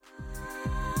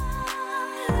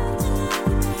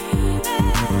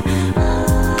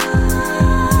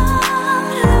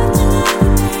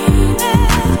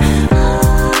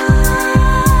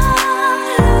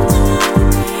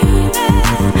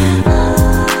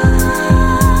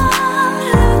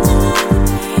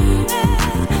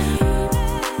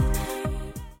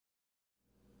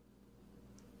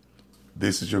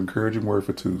This is your encouraging word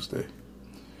for Tuesday.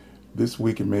 This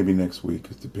week and maybe next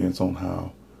week, it depends on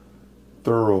how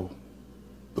thorough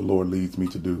the Lord leads me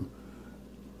to do.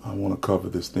 I want to cover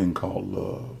this thing called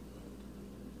love.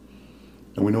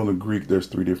 And we know in the Greek there's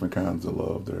three different kinds of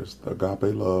love. There's the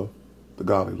agape love, the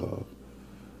godly love,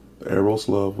 the eros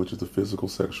love, which is the physical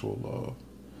sexual love,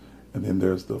 and then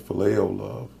there's the phileo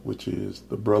love, which is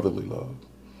the brotherly love.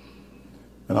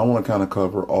 And I want to kind of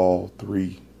cover all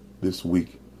three this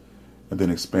week and then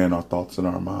expand our thoughts and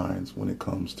our minds when it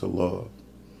comes to love.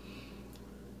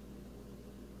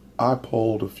 I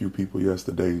polled a few people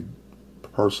yesterday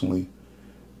personally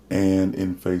and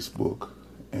in Facebook,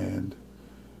 and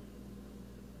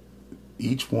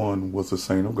each one was a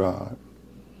saint of God,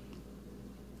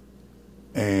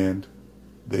 and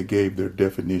they gave their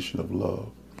definition of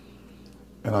love.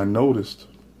 And I noticed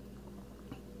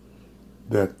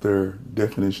that their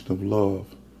definition of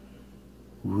love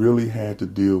really had to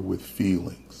deal with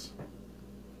feelings.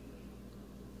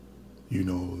 You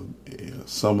know,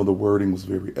 some of the wording was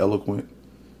very eloquent,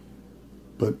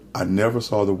 but I never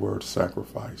saw the word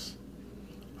sacrifice.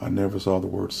 I never saw the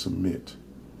word submit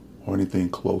or anything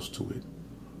close to it.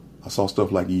 I saw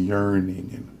stuff like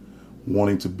yearning and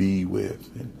wanting to be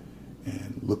with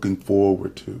and looking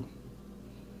forward to.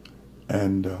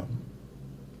 And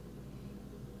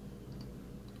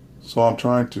so I'm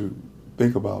trying to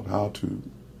think about how to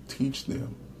teach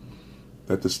them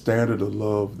that the standard of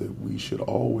love that we should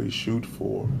always shoot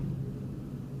for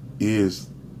is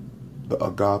the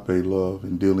agape love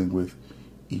in dealing with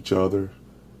each other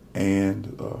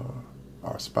and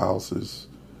our spouses,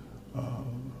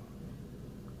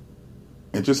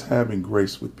 and just having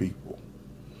grace with people.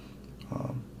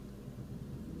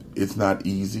 It's not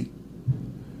easy,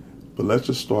 but let's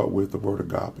just start with the word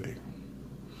agape.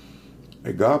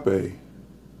 Agape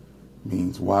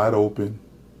means wide open,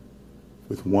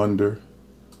 with wonder,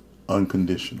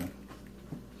 unconditional.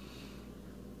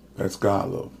 That's God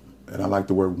love. And I like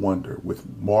the word wonder, with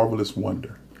marvelous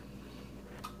wonder.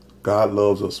 God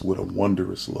loves us with a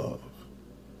wondrous love,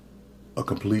 a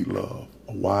complete love,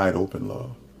 a wide open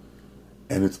love,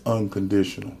 and it's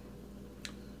unconditional.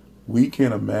 We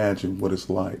can't imagine what it's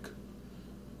like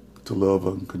to love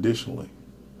unconditionally,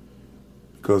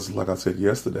 because like I said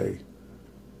yesterday,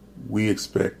 we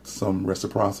expect some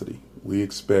reciprocity. We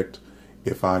expect,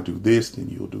 if I do this, then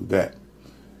you'll do that.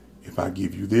 If I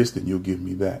give you this, then you'll give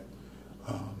me that.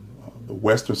 The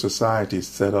Western society is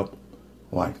set up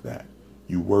like that.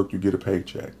 You work, you get a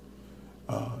paycheck.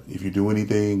 If you do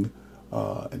anything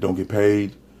and don't get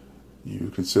paid, you're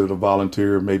considered a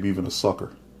volunteer, maybe even a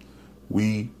sucker.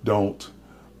 We don't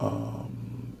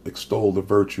extol the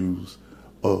virtues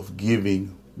of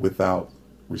giving without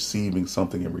receiving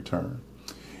something in return.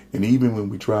 And even when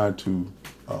we try to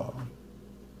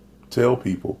tell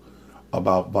people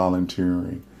about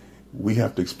volunteering, we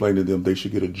have to explain to them they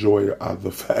should get a joy out of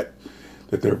the fact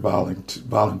that they're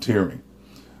volunteering.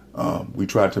 We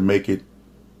try to make it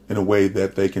in a way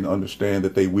that they can understand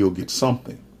that they will get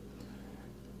something.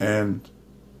 And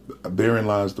therein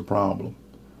lies the problem.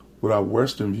 With our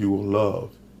Western view of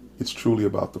love, it's truly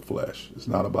about the flesh. It's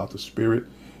not about the spirit,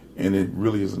 and it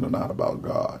really isn't not about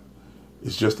God.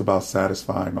 It's just about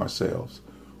satisfying ourselves.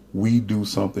 We do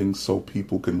something so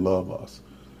people can love us.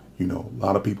 You know, a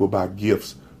lot of people buy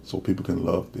gifts so people can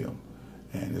love them.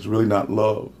 And it's really not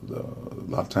love. A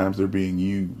lot of times they're being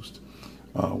used.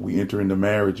 We enter into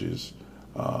marriages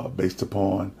based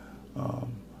upon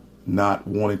not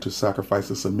wanting to sacrifice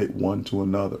and submit one to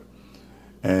another.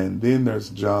 And then there's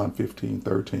John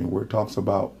 15:13, where it talks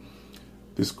about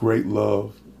this great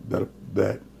love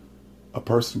that a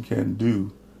person can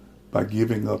do by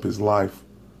giving up his life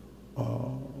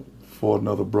for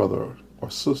another brother or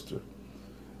sister.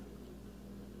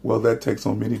 Well, that takes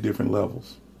on many different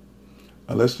levels.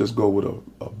 And let's just go with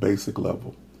a basic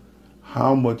level.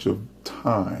 How much of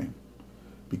time,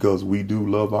 because we do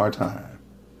love our time,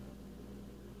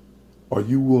 are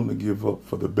you willing to give up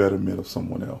for the betterment of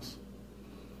someone else?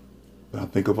 Now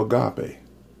think of agape.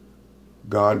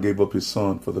 God gave up his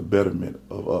son for the betterment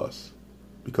of us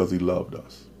because he loved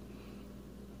us.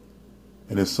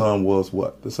 And his son was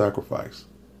what? The sacrifice,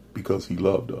 because he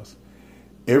loved us.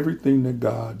 Everything that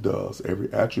God does,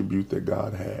 every attribute that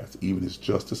God has, even his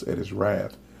justice and his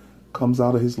wrath, comes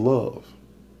out of his love.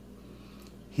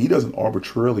 He doesn't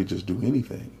arbitrarily just do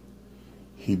anything.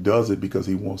 He does it because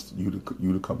he wants you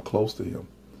to come close to him.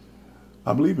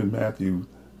 I believe in Matthew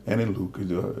and in Luke,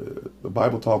 the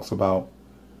Bible talks about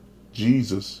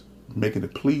Jesus making a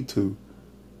plea to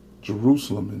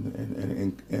Jerusalem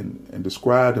and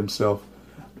described himself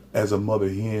as a mother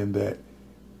hen, that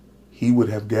He would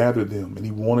have gathered them, and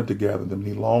he wanted to gather them, and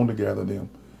he longed to gather them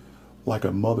like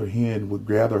a mother hen would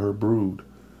gather her brood,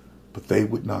 but they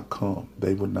would not come.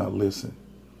 They would not listen.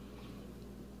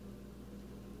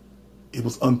 It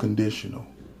was unconditional.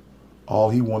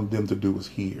 All he wanted them to do was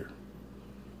hear.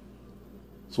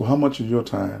 So how much of your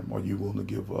time are you willing to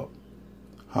give up?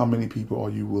 How many people are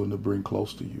you willing to bring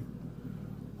close to you?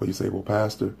 Well, you say, well,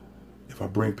 Pastor, if I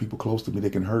bring people close to me,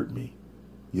 they can hurt me.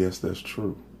 Yes, that's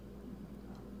true.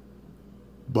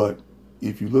 But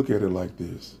if you look at it like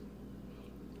this,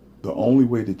 the only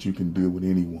way that you can deal with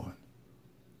anyone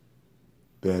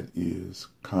that is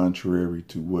contrary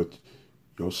to what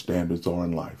your standards are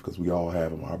in life, because we all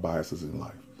have them, our biases in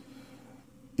life,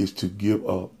 is to give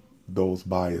up those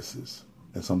biases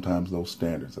and sometimes those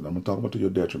standards. And I'm going to talk about to your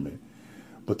detriment,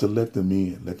 but to let them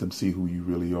in, let them see who you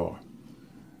really are.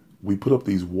 We put up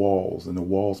these walls, and the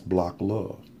walls block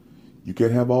love. You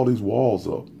can't have all these walls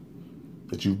up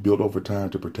that you've built over time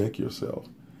to protect yourself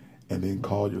and then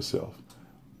call yourself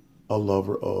a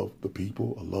lover of the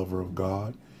people, a lover of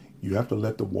God. You have to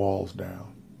let the walls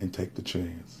down and take the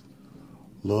chance.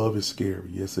 Love is scary.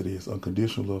 Yes, it is.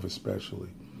 Unconditional love especially.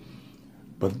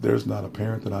 But there's not a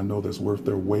parent that I know that's worth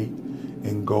their weight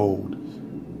in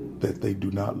gold that they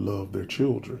do not love their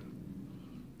children.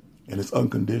 And it's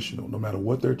unconditional. No matter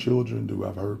what their children do,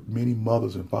 I've heard many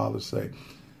mothers and fathers say,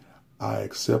 I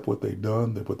accept what they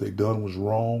done, that what they done was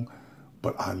wrong,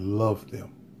 but I love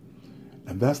them.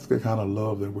 And that's the kind of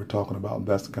love that we're talking about. And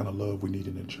that's the kind of love we need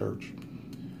in the church.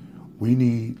 We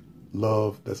need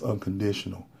love that's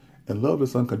unconditional. And love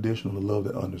that's unconditional is love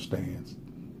that understands.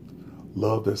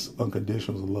 Love that's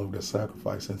unconditional is a love that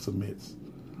sacrifices and submits.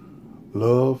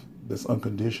 Love that's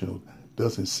unconditional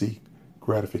doesn't seek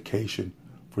gratification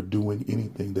for doing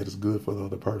anything that is good for the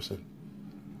other person.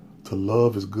 To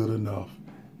love is good enough,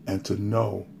 and to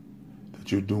know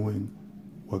that you're doing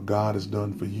what God has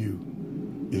done for you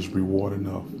is reward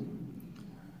enough.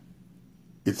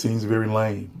 It seems very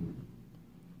lame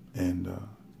and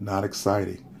not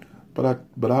exciting, but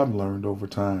I've learned over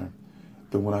time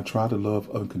that when I try to love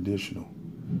unconditional,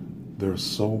 there are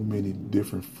so many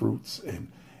different fruits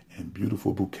and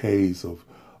beautiful bouquets of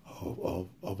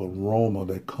aroma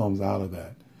that comes out of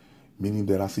that. Meaning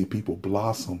that I see people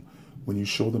blossom when you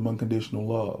show them unconditional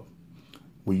love.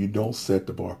 When you don't set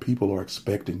the bar, people are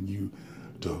expecting you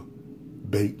to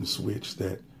bait and switch,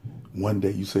 that one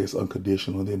day you say it's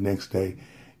unconditional and then next day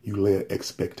you lay an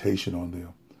expectation on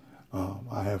them.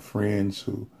 I have friends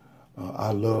who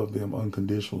I love them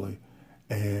unconditionally,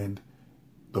 and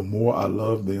the more I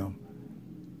love them,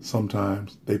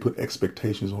 sometimes they put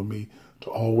expectations on me to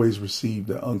always receive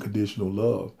that unconditional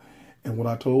love. And when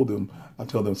I tell them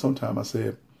sometimes I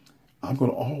said, I'm going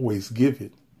to always give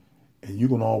it and you're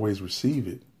going to always receive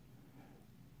it.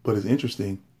 But it's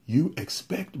interesting, you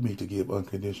expect me to give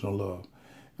unconditional love.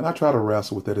 And I try to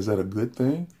wrestle with that. Is that a good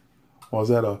thing? Or is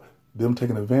that them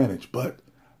taking advantage? But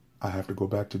I have to go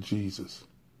back to Jesus.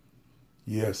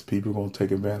 Yes, people are going to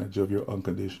take advantage of your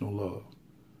unconditional love.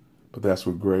 But that's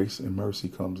where grace and mercy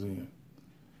comes in.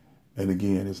 And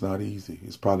again, it's not easy.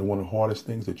 It's probably one of the hardest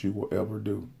things that you will ever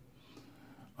do.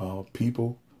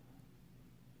 People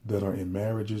that are in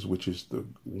marriages, which is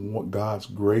God's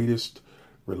greatest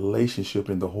relationship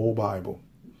in the whole Bible,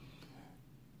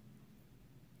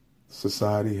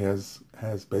 society has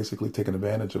basically taken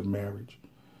advantage of marriage.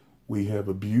 We have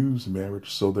abused marriage,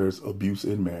 so there's abuse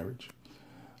in marriage.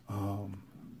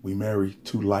 We marry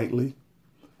too lightly.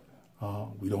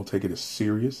 We don't take it as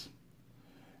serious.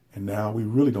 And now we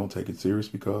really don't take it serious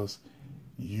because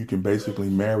you can basically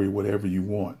marry whatever you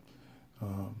want.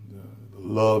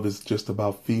 Love is just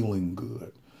about feeling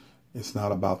good. It's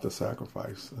not about the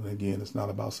sacrifice. And again, it's not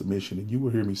about submission. And you will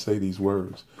hear me say these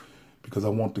words because I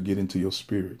want to get into your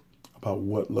spirit about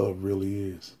what love really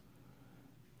is.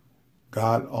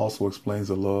 God also explains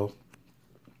the love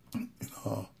in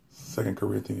 2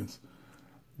 Corinthians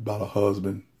about a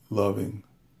husband loving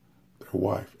their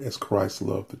wife as Christ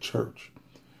loved the church.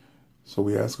 So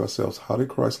we ask ourselves, how did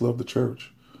Christ love the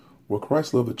church? Well,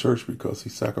 Christ loved the church because he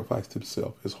sacrificed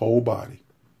himself, his whole body,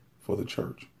 for the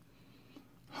church.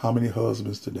 How many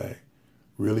husbands today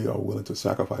really are willing to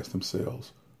sacrifice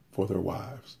themselves for their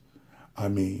wives? I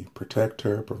mean, protect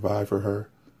her, provide for her,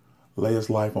 lay his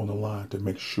life on the line to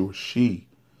make sure she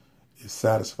is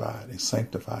satisfied and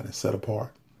sanctified and set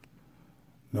apart.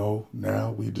 No,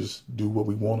 now we just do what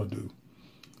we want to do.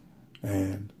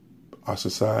 And our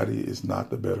society is not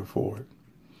the better for it.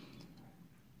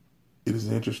 It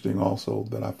is interesting also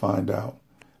that I find out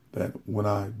that when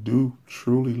I do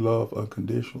truly love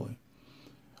unconditionally,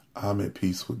 I'm at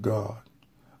peace with God.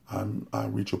 I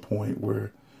reach a point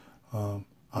where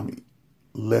I'm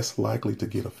less likely to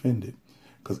get offended.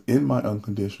 Because in my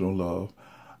unconditional love,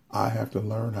 I have to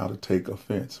learn how to take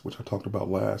offense, which I talked about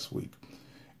last week.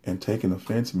 And taking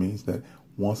offense means that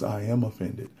once I am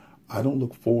offended, I don't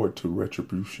look forward to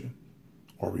retribution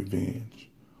or revenge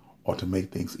or to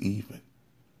make things even.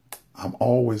 I'm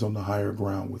always on the higher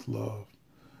ground with love.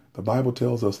 The Bible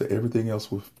tells us that everything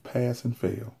else will pass and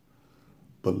fail,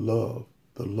 but love,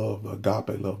 the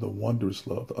agape love, the wondrous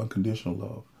love, the unconditional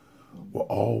love will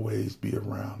always be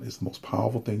around. It's the most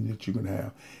powerful thing that you can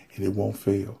have, and it won't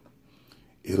fail.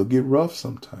 It'll get rough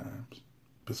sometimes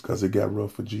because it got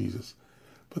rough for Jesus.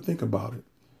 But think about it.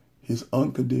 His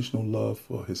unconditional love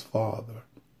for his Father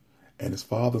and his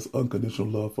Father's unconditional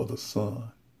love for the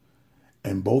Son,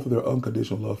 and both of their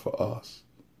unconditional love for us,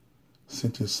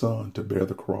 sent his Son to bear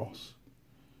the cross.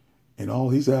 And all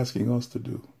he's asking us to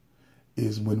do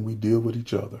is, when we deal with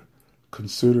each other,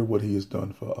 consider what he has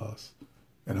done for us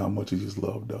and how much he has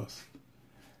loved us.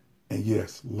 And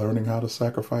yes, learning how to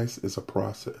sacrifice is a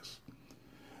process.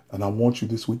 And I want you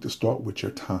this week to start with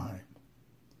your time.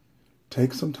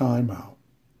 Take some time out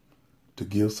to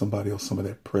give somebody else some of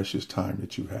that precious time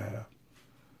that you have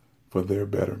for their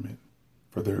betterment,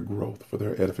 for their growth, for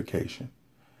their edification.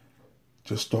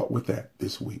 Just start with that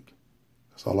this week.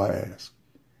 That's all I ask.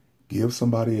 Give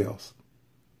somebody else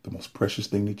the most precious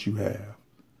thing that you have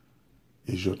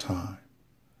is your time.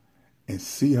 And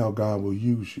see how God will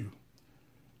use you.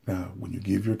 Now, when you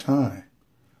give your time,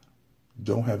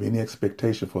 don't have any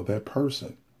expectation for that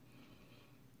person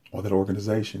or that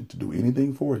organization to do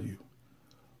anything for you,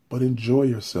 but enjoy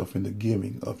yourself in the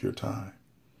giving of your time.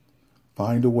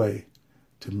 Find a way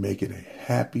to make it a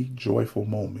happy, joyful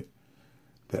moment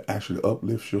that actually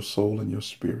uplifts your soul and your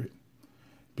spirit,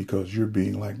 because you're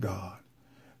being like God.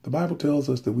 The Bible tells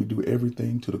us that we do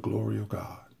everything to the glory of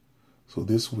God. So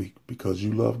this week, because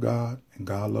you love God and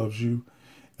God loves you,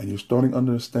 and you're starting to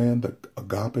understand the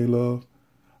agape love,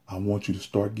 I want you to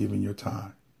start giving your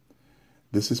time.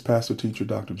 This is Pastor Teacher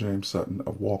Dr. James Sutton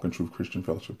of Walk in Truth Christian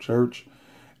Fellowship Church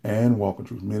and Walk in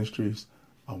Truth Ministries.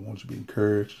 I want you to be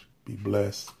encouraged, be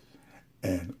blessed,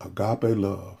 and agape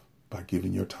love by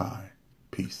giving your time.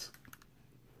 Peace.